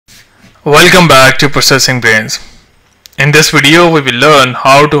Welcome back to Processing Brains. In this video we will learn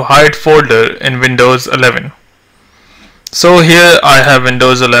how to hide folder in Windows 11. So here I have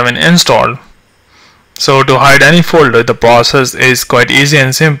Windows 11 installed. So to hide any folder the process is quite easy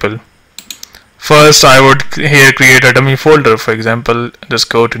and simple. First I would here create a dummy folder. For example, just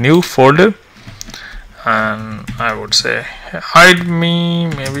go to new folder and I would say hide me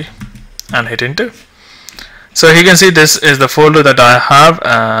maybe and hit enter. So you can see this is the folder that I have,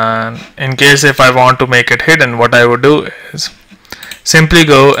 and in case if I want to make it hidden, what I would do is simply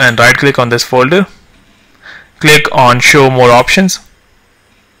go and right click on this folder, click on show more options.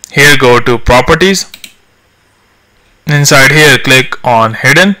 Here go to properties. Inside here click on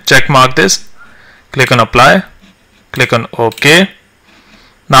hidden, check mark this, click on apply, click on OK.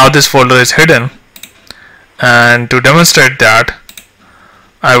 Now this folder is hidden, and to demonstrate that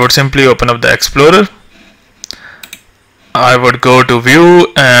I would simply open up the Explorer. I would go to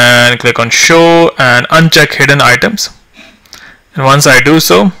view and click on show and uncheck hidden items, and once I do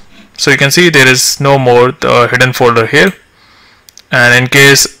so you can see there is no more the hidden folder here. And in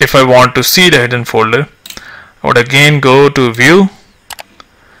case if I want to see the hidden folder, I would again go to view,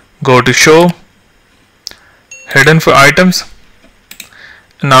 go to show hidden for items.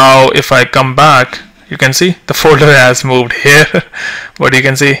 Now if I come back, you can see the folder has moved here but you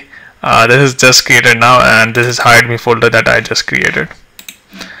can see this is just created now, and this is hide me folder that I just created.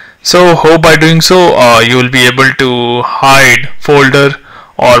 So hope by doing so you will be able to hide folder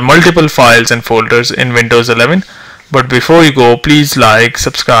or multiple files and folders in Windows 11. But before you go, please like,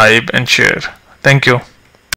 subscribe and share. Thank you.